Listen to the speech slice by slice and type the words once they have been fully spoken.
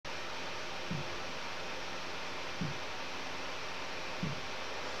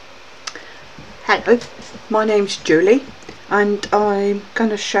Hello, my name's Julie and I'm going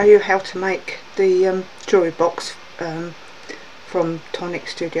to show you how to make the jewellery box from Tonic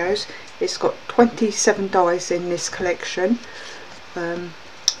Studios. It's got 27 dies in this collection,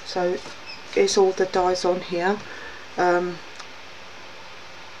 so here's all the dies on here. That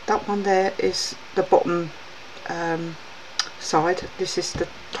one there is the bottom side, this is the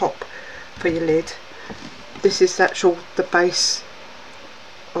top for your lid, this is the base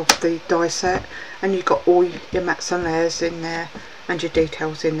of the die set, and you've got all your mats and layers in there and your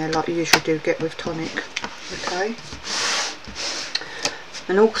details in there like you usually do get with Tonic. Okay,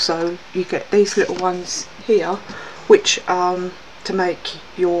 and also you get these little ones here which to make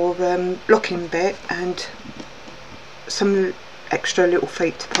your locking bit and some extra little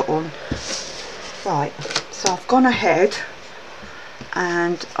feet to put on. Right, so I've gone ahead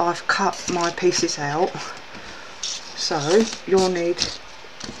and I've cut my pieces out, so you'll need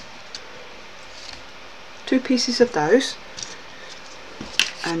 2 pieces of those,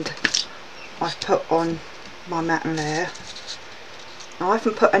 and I've put on my mat and layer. Now, I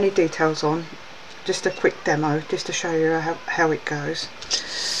haven't put any details on, just a quick demo just to show you how it goes.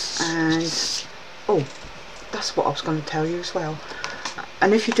 And oh, that's what I was going to tell you as well.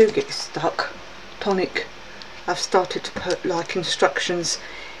 And if you do get stuck, Tonic have started to put like instructions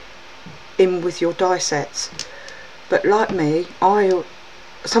in with your die sets, but like me,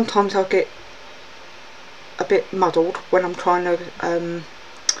 sometimes I'll get a bit muddled when I'm trying to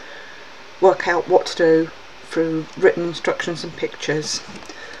work out what to do through written instructions and pictures.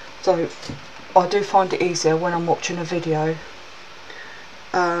 So I do find it easier when I'm watching a video.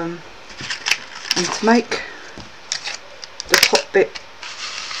 And to make the top bit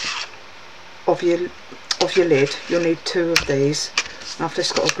of your lid, you'll need 2 of these. And I've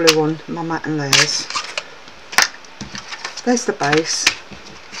just got to glue on my mat and layers. There's the base.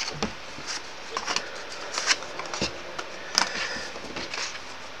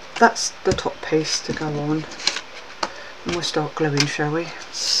 That's the top piece to go on, and we'll start gluing, shall we?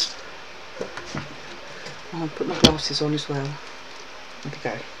 I'll put my glasses on as well. There we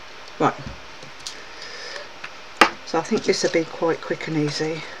go. Right, so I think this will be quite quick and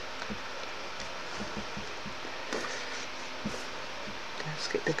easy. Let's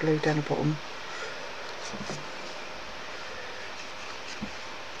get the glue down the bottom.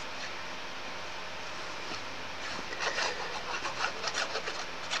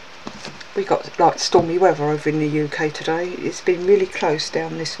 We got like stormy weather over in the UK today. It's been really close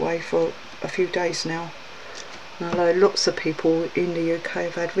down this way for a few days now. Although lots of people in the UK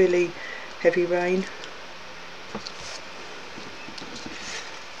have had really heavy rain. I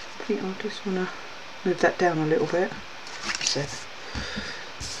think I just want to move that down a little bit. That's it.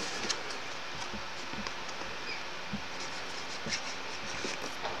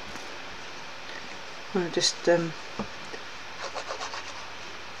 I'll just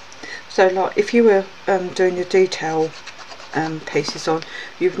so like if you were doing your detail pieces on,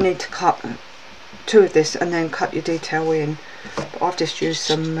 you'd need to cut 2 of this and then cut your detail in, but I've just used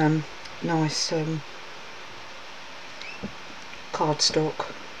some nice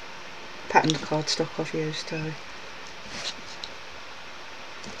cardstock, patterned cardstock I've used. So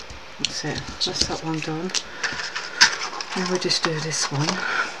that's it, that's that one done, and we'll just do this one.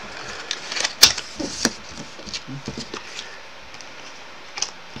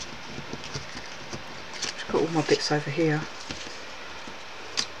 Got all my bits over here.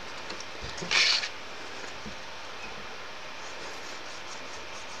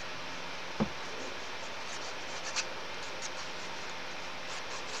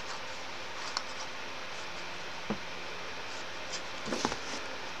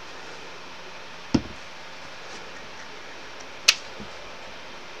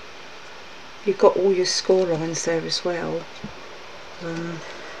 You've got all your score lines there as well.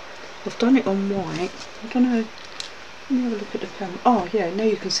 I've done it on white. I don't know. Let me have a look at the camera. Oh yeah, now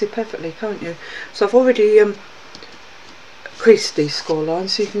you can see perfectly, can't you? So I've already creased these score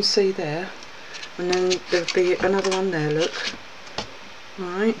lines, so you can see there. And then there'll be another one there, look.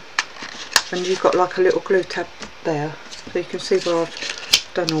 Alright. And you've got like a little glue tab there. So you can see where I've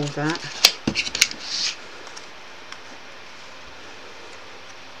done all that.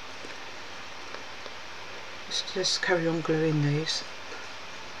 Let's just carry on gluing these.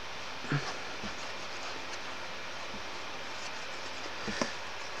 I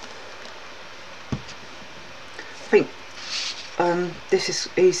think this is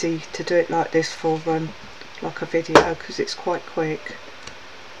easy to do it like this for like a video, because it's quite quick.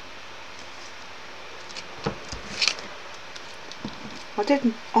 I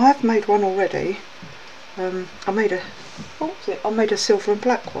have made one already. I made a silver and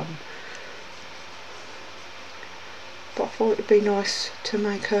black one. thought it'd be nice to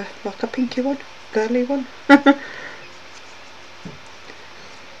make a like a pinky one, girly one.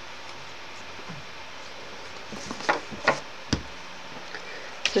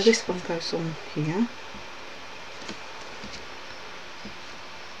 So this one goes on here.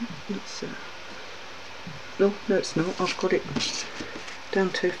 That's no, it's not. I've got it down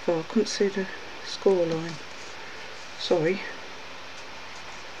too far. I couldn't see the score line. Sorry.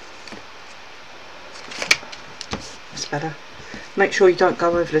 That's better. Make sure you don't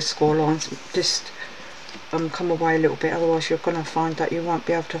go over the score lines. Just come away a little bit. Otherwise, you're going to find that you won't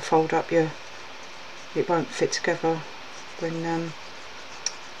be able to fold up your. It won't fit together when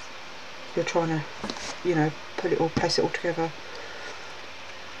you're trying to, you know, put it all, place it all together.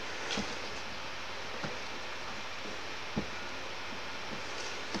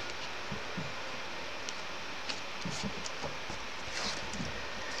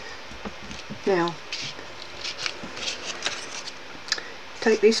 Now,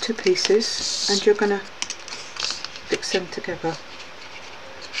 take these two pieces and you're going to fix them together.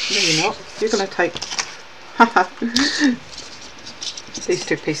 No, you're not. You're going to take these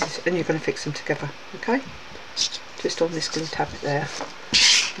two pieces and you're going to fix them together, okay? Just on this glue tab there.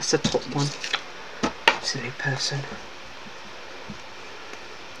 That's the top one. Silly person.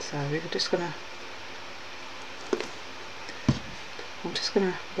 So we're just going to, I'm just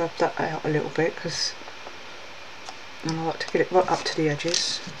going to rub that out a little bit because I like to get it right up to the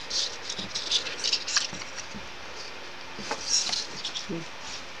edges.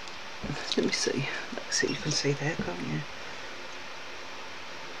 Let me see. Let's see, you can see there, can't you?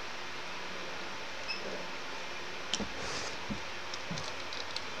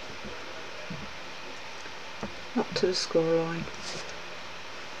 Up to the score line.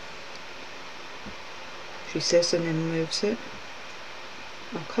 She says and then moves it.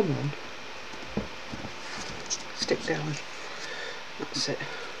 Oh, come on. Stick down. That's it.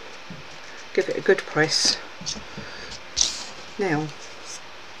 Give it a good press. Now,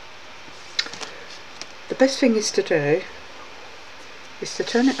 the best thing is to do is to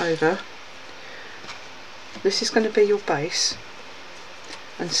turn it over. This is going to be your base,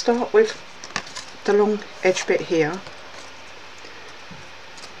 and start with the long edge bit here.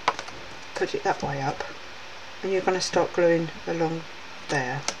 Put it that way up, and you're going to start gluing along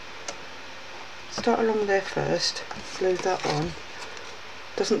there. Start along there first, glue that on.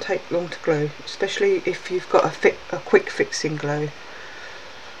 Doesn't take long to glue, especially if you've got a quick fixing glue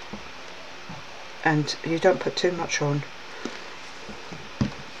and you don't put too much on.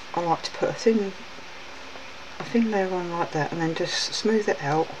 I like to put a thin layer on like that and then just smooth it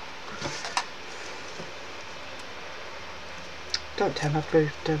out. Don't tell me I've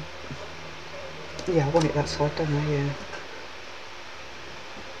glued the, yeah, I want it that side, don't I? Yeah.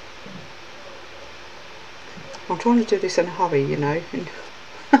 I'm trying to do this in a hurry, you know.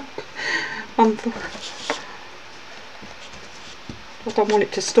 I don't want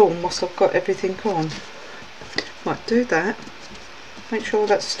it to storm whilst I've got everything on. Right, do that. Make sure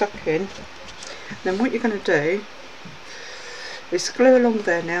that's stuck in. Then what you're going to do is glue along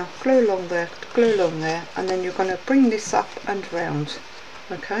there now, glue along there, glue along there, and then you're going to bring this up and round,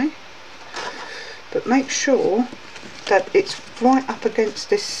 okay? But make sure that it's right up against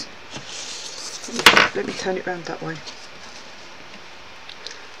this. Let me turn it round that way.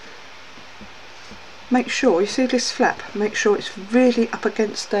 Make sure, you see this flap, make sure it's really up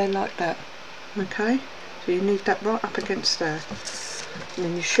against there like that, okay? So you need that right up against there, and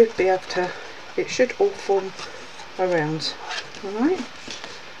then you should be able to, it should all form around. Alright?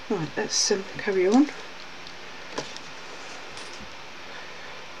 Right, let's carry on.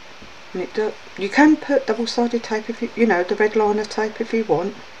 And you can put double-sided tape if you know, the red liner tape if you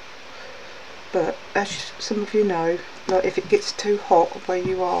want. But as some of you know, like if it gets too hot where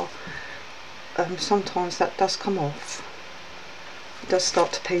you are, sometimes that does come off. It does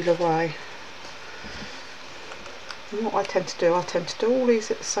start to peel away. And what I tend to do all these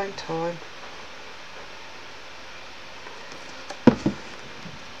at the same time.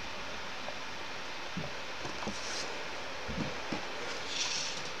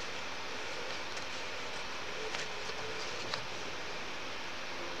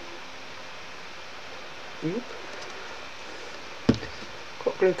 Yep.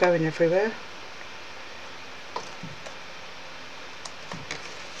 Got glue going everywhere.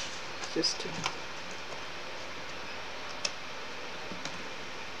 Just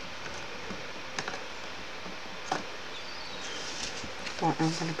right,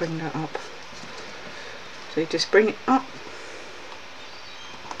 I'm going to bring that up. So you just bring it up.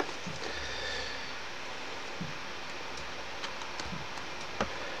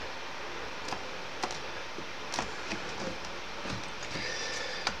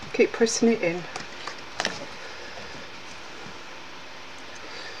 Keep pressing it in.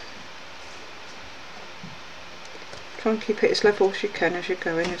 Try and keep it as level as you can as you're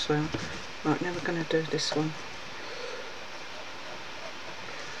going as well. Right, now we're going to do this one.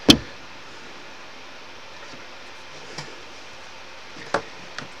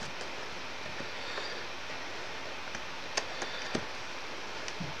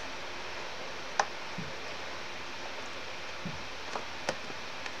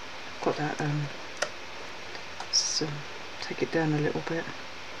 Got that, so take it down a little bit.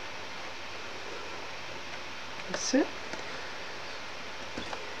 That's it.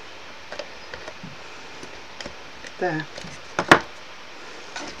 There.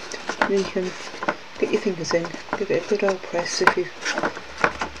 Then you can get your fingers in, give it a good old press if you.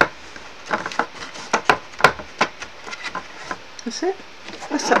 That's it.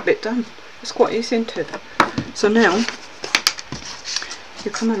 That's that bit done. It's quite easy, isn't it? So now you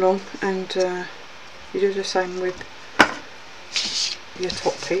come along and you do the same with your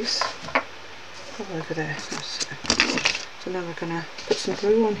top piece. Go over there. That's it. So now we're going to put some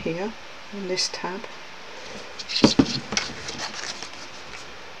glue on here on this tab.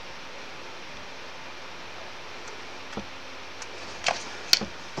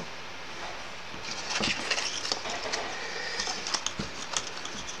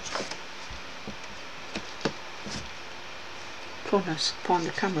 Trying to find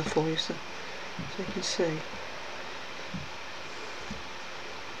the camera for you so you can see.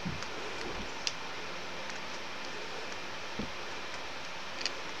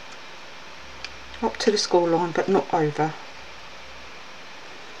 Up to the score line but not over.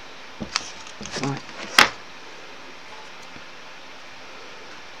 Right.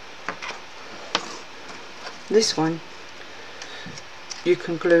 This one you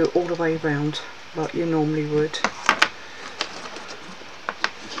can glue all the way around like you normally would.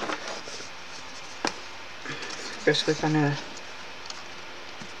 First we're going to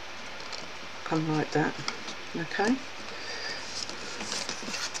come like that, okay?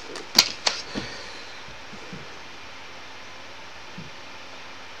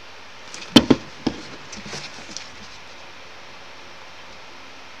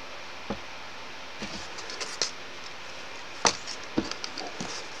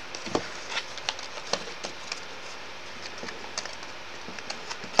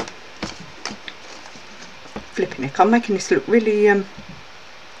 Flipping it. I'm making this look really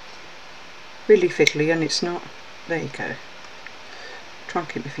really fiddly and it's not. There you go. Try and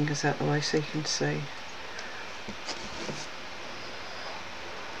keep my fingers out of the way so you can see.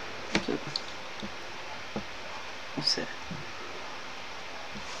 That's it.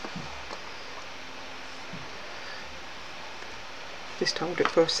 Just hold it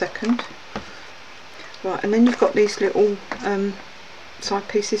for a second. Right, and then you've got these little side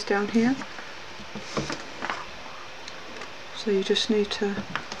pieces down here. So you just need to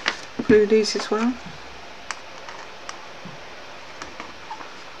glue these as well.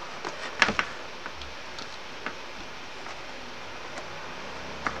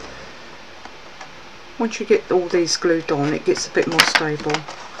 Once you get all these glued on, it gets a bit more stable.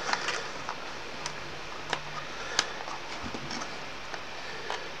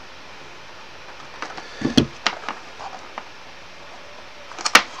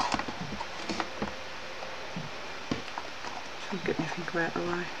 Get my finger out of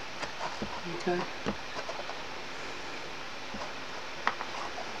the way. There you go.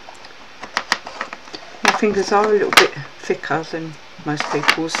 My fingers are a little bit thicker than most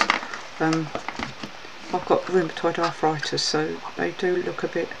people's. I've got rheumatoid arthritis, so they do look a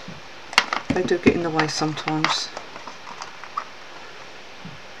bit, they do get in the way sometimes.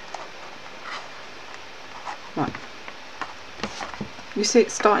 Right. You see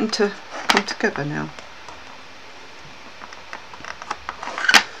it's starting to come together now.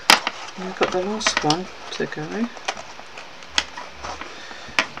 And we've got the last one to go.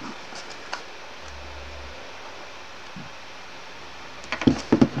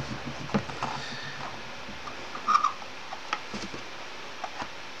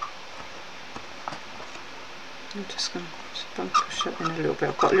 I'm just going to push it in a little bit.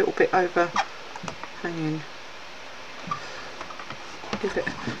 I've got a little bit over hanging. Give it,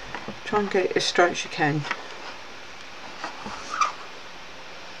 try and get it as straight as you can.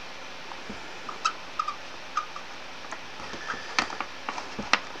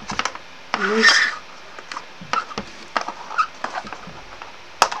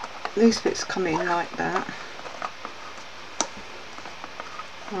 And these bits come in like that.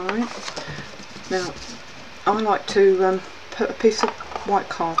 Alright, now I like to put a piece of white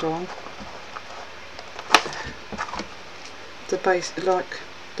card on the base, like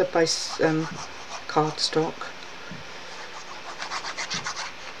the base cardstock.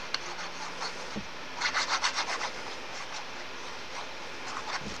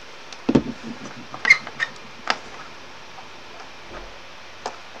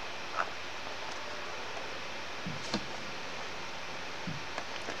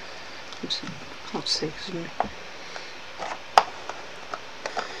 Can't see, isn't it?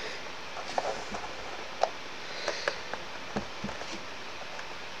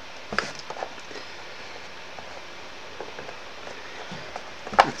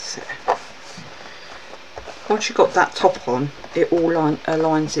 That's it. Once you've got that top on, it all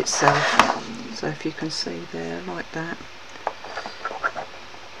aligns itself. So if you can see there, like that,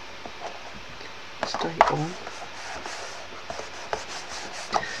 stay on.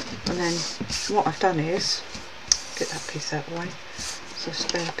 And then what I've done is get that piece out of the way. So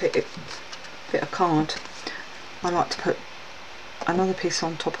spare bit of card. I like to put another piece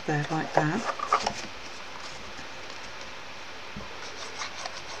on top of there like that.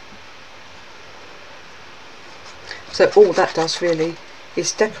 So all that does really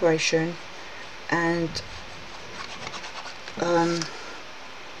is decoration, and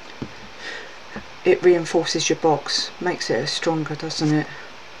it reinforces your box, makes it stronger, doesn't it?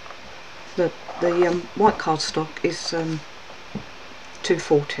 The white cardstock is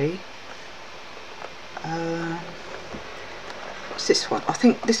 240. What's this one? I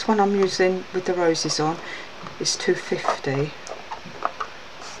think this one I'm using with the roses on is 250.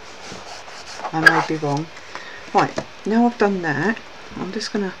 I may be wrong. Right, now I've done that, I'm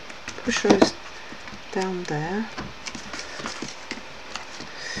just going to push those down there.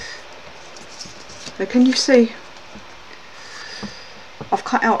 Now can you see I've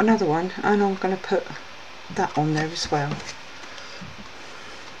cut out another one, and I'm going to put that on there as well.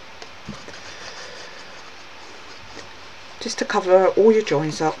 Just to cover all your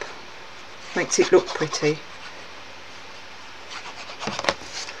joins up, makes it look pretty.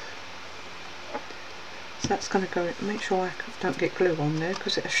 So that's going to go, make sure I don't get glue on there,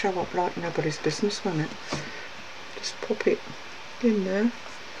 because it'll show up like nobody's business, won't it? Just pop it in there.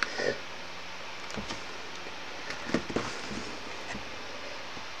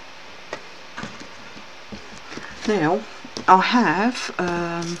 Now I have,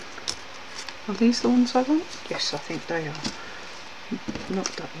 are these the ones I want? Yes, I think they are. Not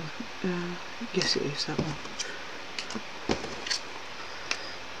that one. Yes, it is that one.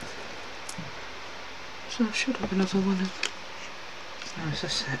 So I should have another one. Oh,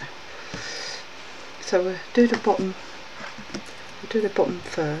 that's it. So we'll do the bottom. We'll do the bottom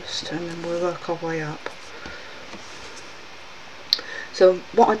first, and then we'll work our way up. So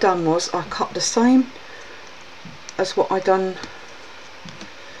what I done was I cut the same as what I done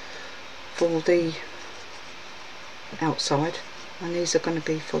for the outside, and these are going to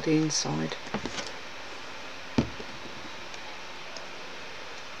be for the inside.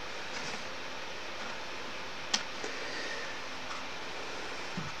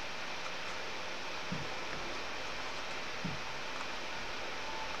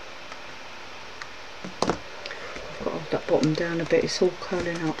 I've got to hold that bottom down a bit, it's all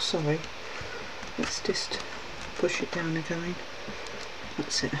curling up, sorry. Let's just push it down again.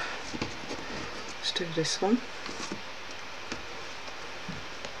 That's it. Let's do this one.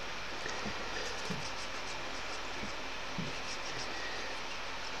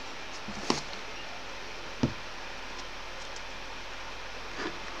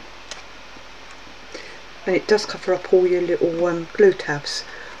 And it does cover up all your little glue tabs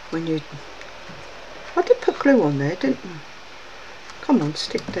when you... I did put glue on there, didn't I? Come on,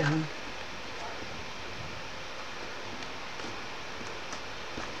 stick down.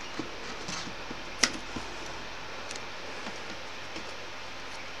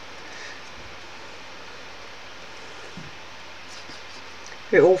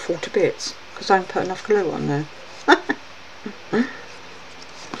 It all fall to bits because I haven't put enough glue on there.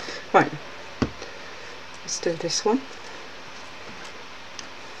 Right, let's do this one.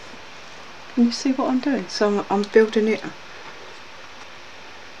 Can you see what I'm doing? So I'm building it.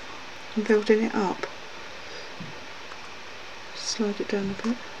 I'm building it up. Slide it down a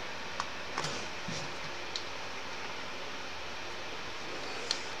bit.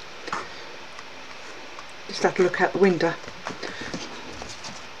 Just have to look out the window.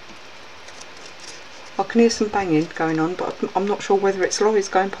 I can hear some banging going on, but I'm not sure whether it's lorries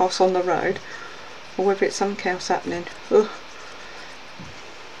going past on the road or whether it's something else happening. Ugh.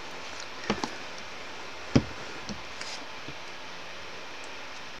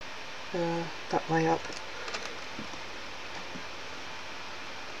 That way up.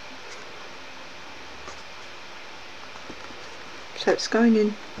 So it's going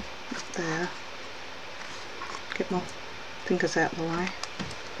in there. Get my fingers out of the way.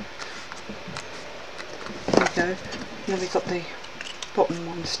 There we go. Now we've got the bottom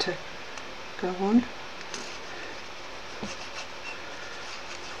ones to go on.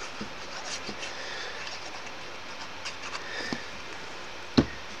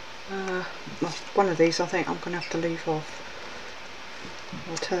 Well, one of these I think I'm going to have to leave off.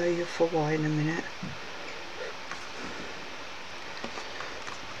 I'll tell you for why in a minute.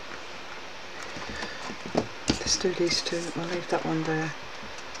 Let's do these two. I'll leave that one there.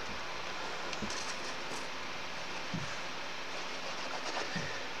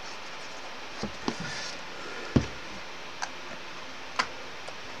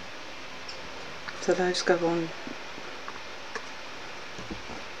 So those go on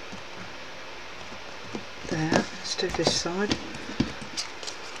there. Let's do this side.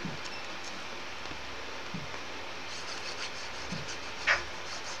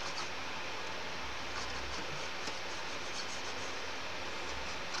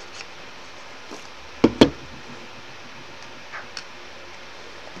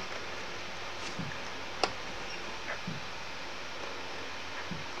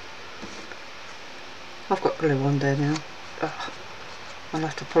 I've got glue on there now. Ugh. I'll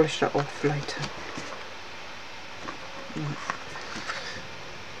have to polish that off later. Right.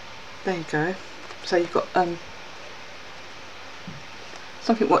 There you go. So you've got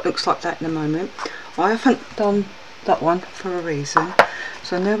something what looks like that in a moment. I haven't done that one for a reason.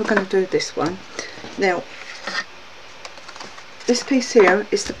 So now we're going to do this one. Now this piece here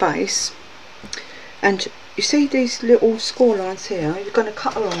is the base, and you see these little score lines here, you're going to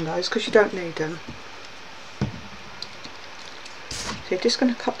cut along those because you don't need them. So you're just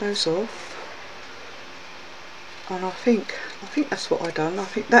going to cut those off. And I think that's what I've done. I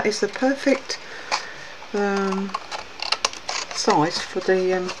think that is the perfect size for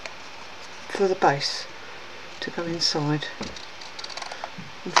the base to go inside.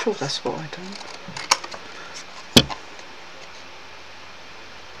 I'm sure that's what I've done.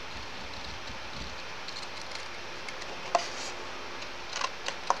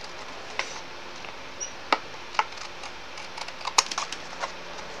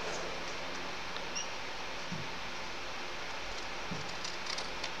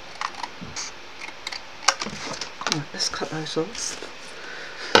 Right, let's cut those off.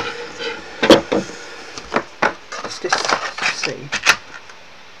 Let's just see.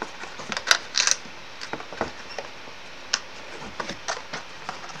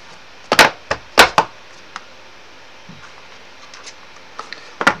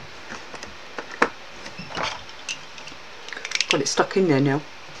 Got it stuck in there now.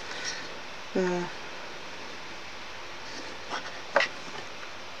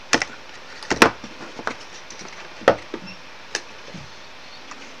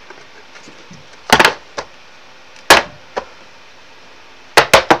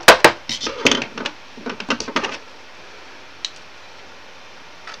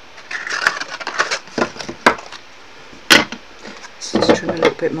 Let's trim a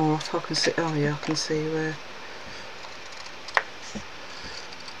little bit more off. I can see. Oh yeah, I can see where.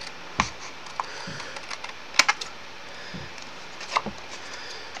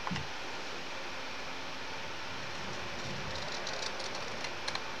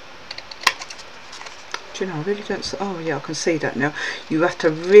 Do you know, I really don't. Oh yeah, I can see that now. You have to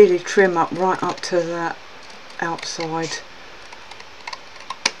really trim up right up to that outside.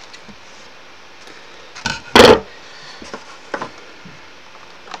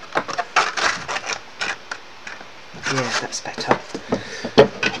 Yeah, that's better.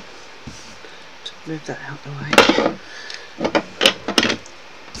 Just move that out the way.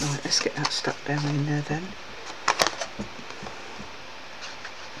 Right, let's get that stuck down in there then.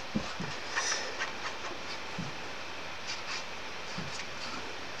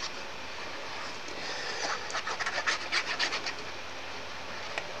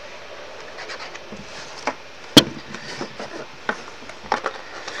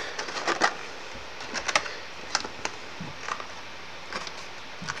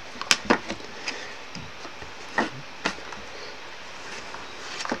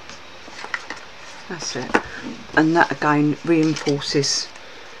 That's it, and that again reinforces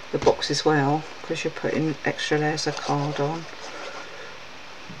the box as well because you're putting extra layers of card on.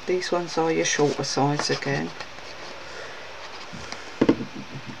 These ones are your shorter sides again.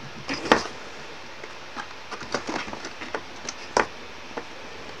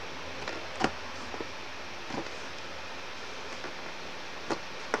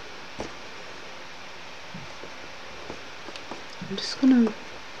 I'm just going to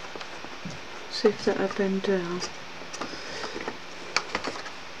see if that'll bend down.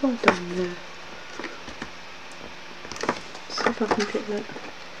 Well done there. See if I can get that.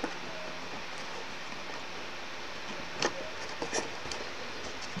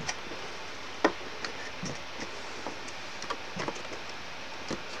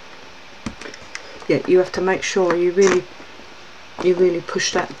 Yeah, you have to make sure you really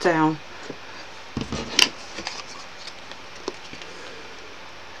push that down.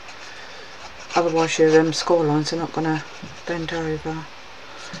 Otherwise your score lines are not going to bend over.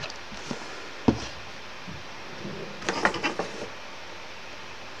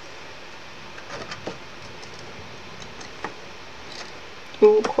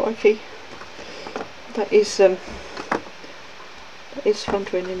 Oh crikey, that is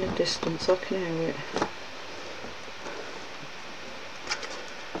thundering in the distance, I can hear it.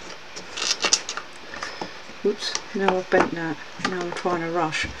 Oops, now I've bent that, now I'm trying to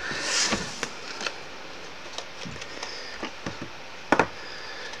rush.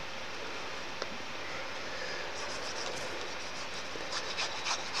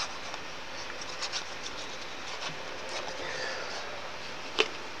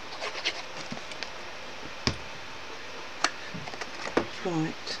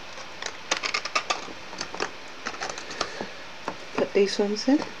 Right, put these ones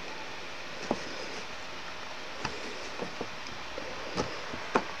in.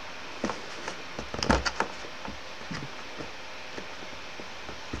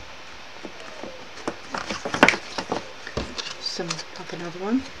 Pop another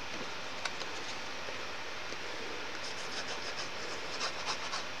one.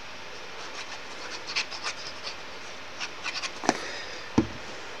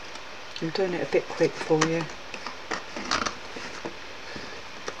 I'm doing it a bit quick for you.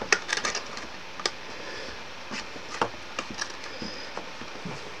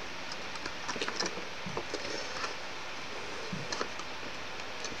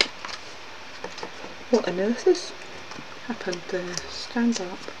 What on earth has happened there? Stand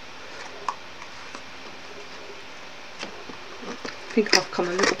up. I think I've come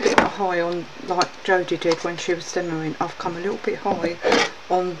a little bit high on, like Jodie did when she was demoing. I've come a little bit high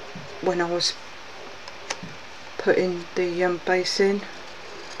on when I was putting the base in.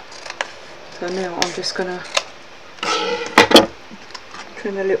 So now I'm just going to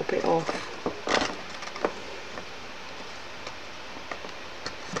trim a little bit off.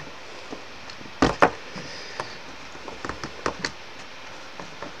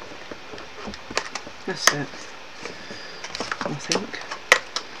 That's it, I think.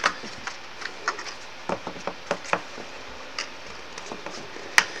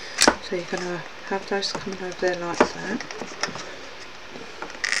 So you're going to have those coming over there like that.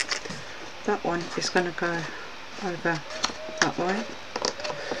 That one is going to go over that way.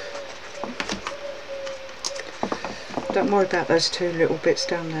 Don't worry about those two little bits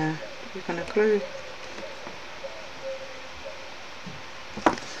down there. You're going to glue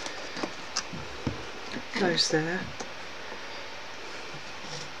those there.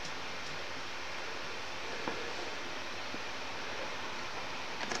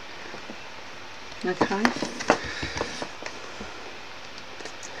 Okay.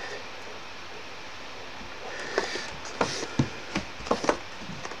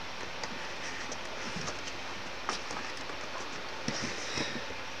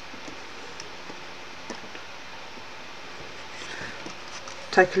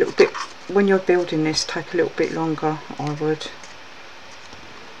 Take a little bit, when you're building this, take a little bit longer, I would.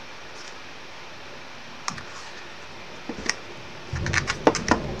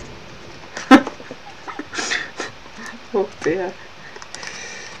 Oh dear.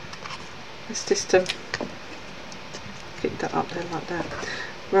 Let's just keep that up there like that.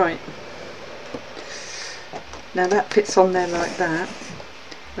 Right. Now that fits on there like that.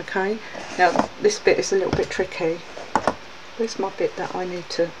 Okay. Now this bit is a little bit tricky. Where's my bit that I need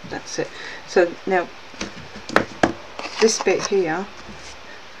to, that's it. So now this bit here,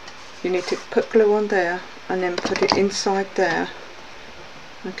 you need to put glue on there and then put it inside there.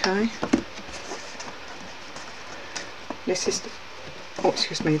 Okay. This is the, oh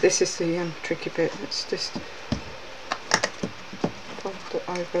excuse me, this is the tricky bit. Let's just fold it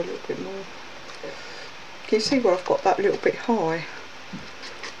over a little bit more. Can you see where I've got that little bit high?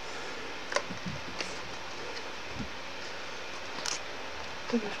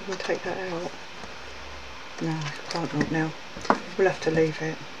 I don't know if I can take that out. No, I can't right now. We'll have to leave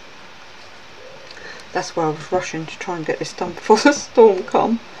it. That's why I was rushing to try and get this done before the storm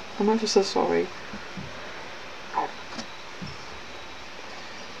come. I'm ever so sorry.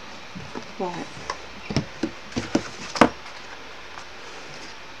 Right.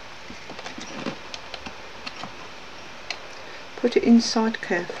 put it inside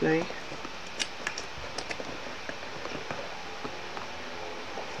carefully.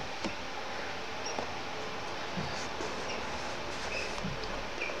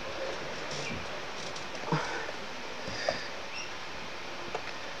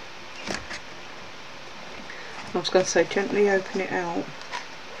 I was going to say gently open it out.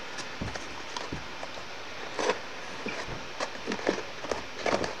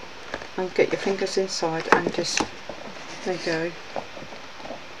 And get your fingers inside and just, there you go.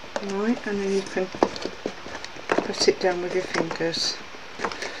 Right, and then you can press it down with your fingers.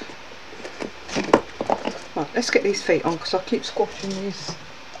 Right, let's get these feet on because I keep squashing these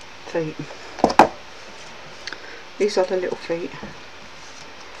feet. These are the little feet.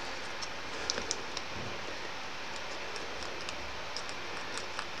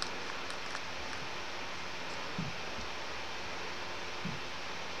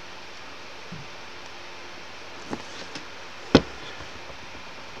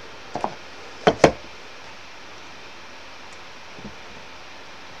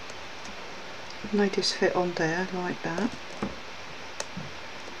 And they just fit on there like that.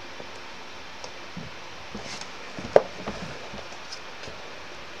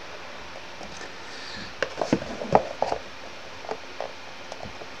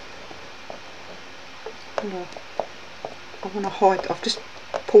 I want to hide, I've just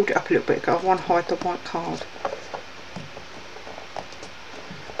pulled it up a little bit, I want to hide the white card.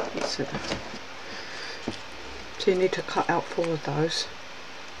 That's it. So you need to cut out 4 of those.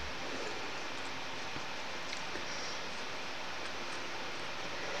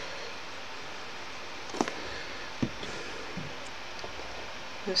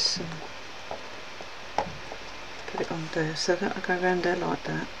 Let's put it on there, so that I go around there like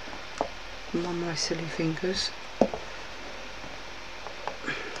that. And on my silly fingers.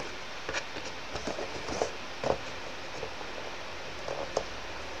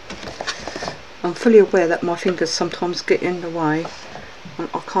 I'm fully aware that my fingers sometimes get in the way and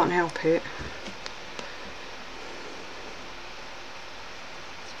I can't help it.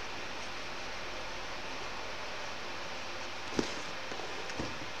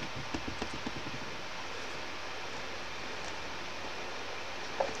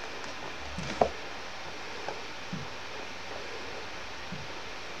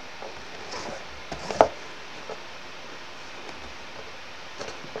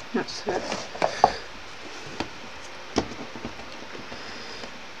 That's it.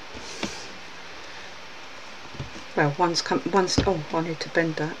 Well, one's oh, I need to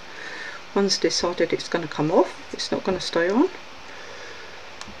bend that. One's decided it's going to come off, it's not going to stay on.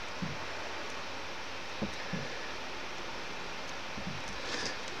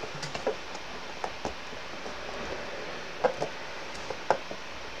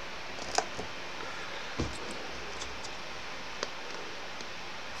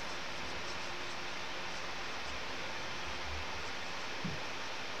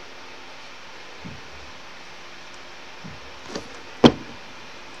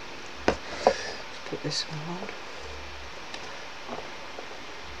 Put this one on.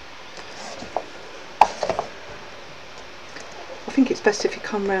 I think it's best if you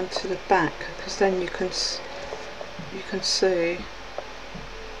come round to the back because then you can see.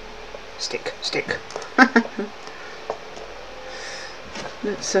 Stick.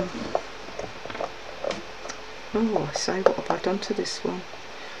 Let's oh, I say, what have I done to this one?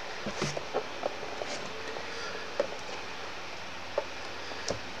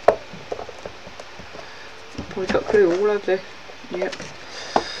 Probably got glue all over. Yep.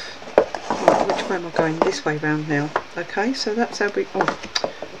 Right, which way am I going? This way round now. Okay, so that's how we. Oh,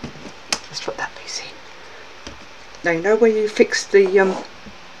 let's put that piece in. Now you know where you fix the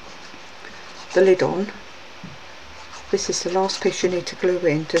lid on. This is the last piece you need to glue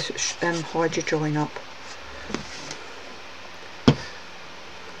in to hide your join up.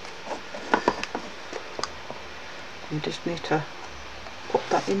 You just need to pop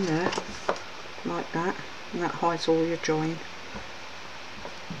that in there like that. And that hides all your join.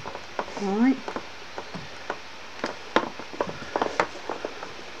 Alright.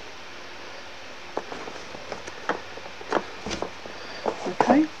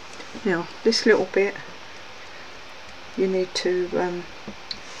 Okay. Now this little bit you need to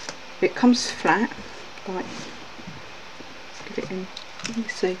it comes flat, like, get it in, you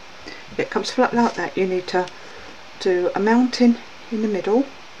see, it comes flat like that. You need to do a mountain in the middle,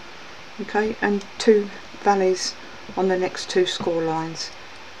 okay, and 2 valleys on the next 2 score lines,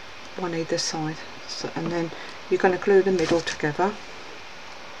 one either side. So, and then you're going to glue the middle together.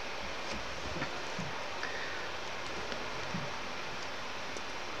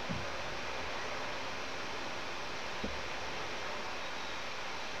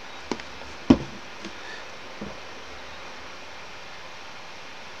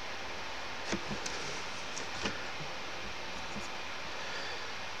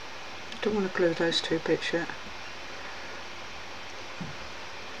 Don't want to glue those two bits yet.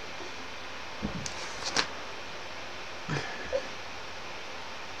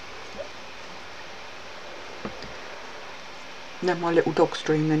 Now my little dog's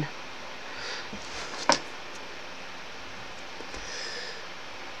dreaming.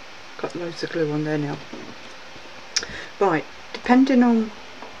 Got loads of glue on there now. Right, depending on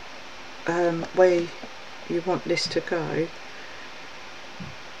where you want this to go,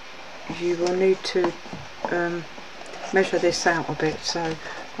 you will need to measure this out a bit, so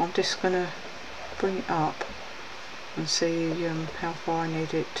I'm just going to bring it up and see how far I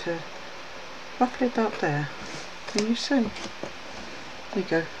need it to, roughly about there. Can you see? There you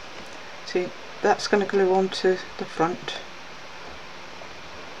go. See, that's going to glue onto the front,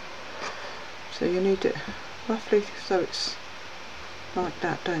 so you need it roughly so it's like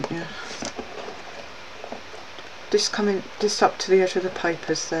that, don't you? Just coming just up to the edge of the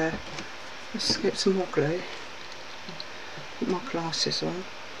papers there. Let's get some more glue. Put my glasses on.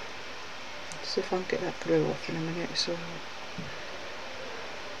 See if I can get that glue off in a minute. So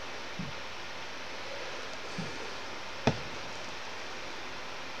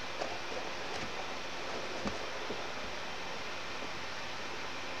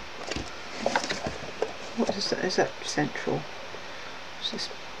what is that? Is that central? Let's just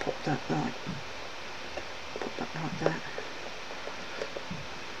pop that right. Pop that like that.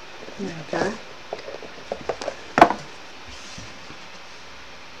 There we go.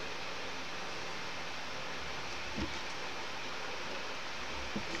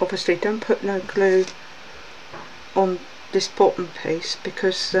 Obviously don't put no glue on this bottom piece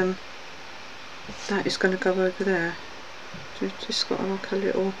because that is going to go over there. So you've just got like a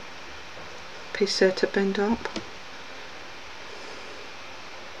little piece there to bend up.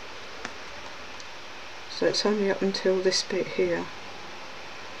 So it's only up until this bit here.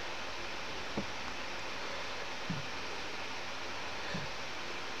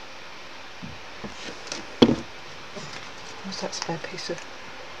 What's that spare piece of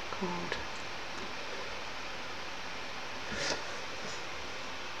card?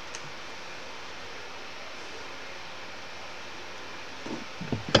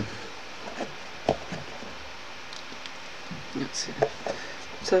 That's it.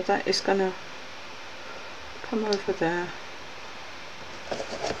 So that is going to come over there.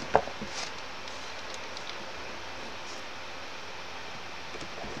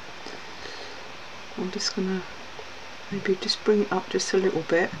 I'm just going to maybe just bring it up just a little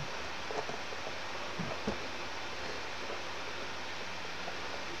bit.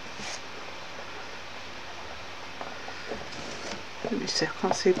 Let me see, I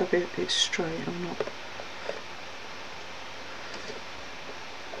can't see whether it's straight or not.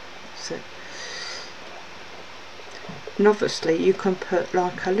 That's it. And obviously you can put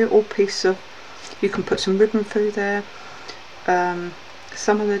like a little piece of, you can put some ribbon through there.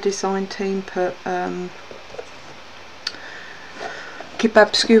 Some of the design team put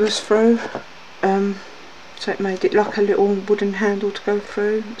kebab skewers through, so it made it like a little wooden handle to go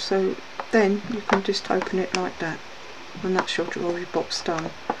through, so then you can just open it like that, and that's your jewellery box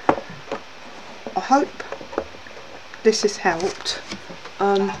done. I hope this has helped.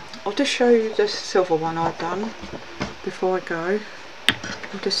 I'll just show you the silver one I've done before I go.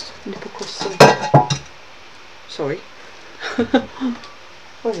 I'll just nip across some, sorry,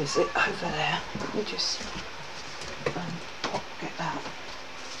 where is it? Over there. Let me just get that.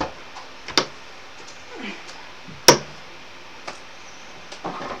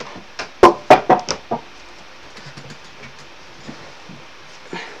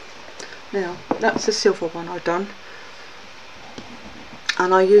 Now that's the silver one I've done,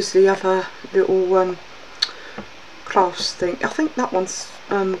 and I use the other little clasp thing. I think that one's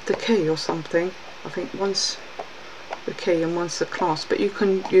the key or something. I think one's the key and one's the clasp, but you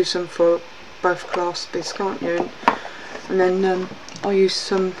can use them for both clasps, can't you? And then I use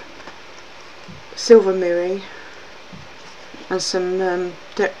some silver mirroring and some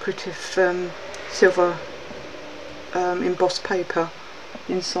decorative silver embossed paper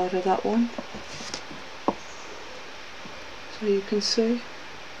inside of that one, so you can see.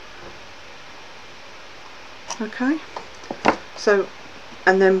 Okay, so,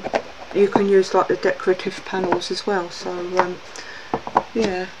 and then you can use like the decorative panels as well, so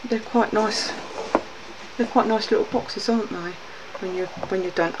yeah, they're quite nice. They're quite nice little boxes, aren't they, when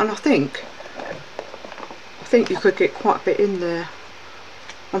you're done. And I think you could get quite a bit in there.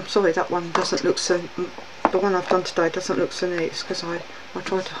 I'm sorry, that one doesn't look so, the one I've done today doesn't look so neat. It's because I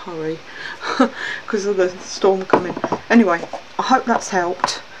tried to hurry because of the storm coming. Anyway, I hope that's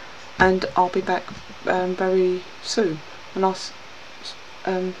helped. and I'll be back very soon,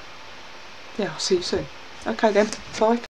 and yeah, I'll see you soon. Okay then, bye.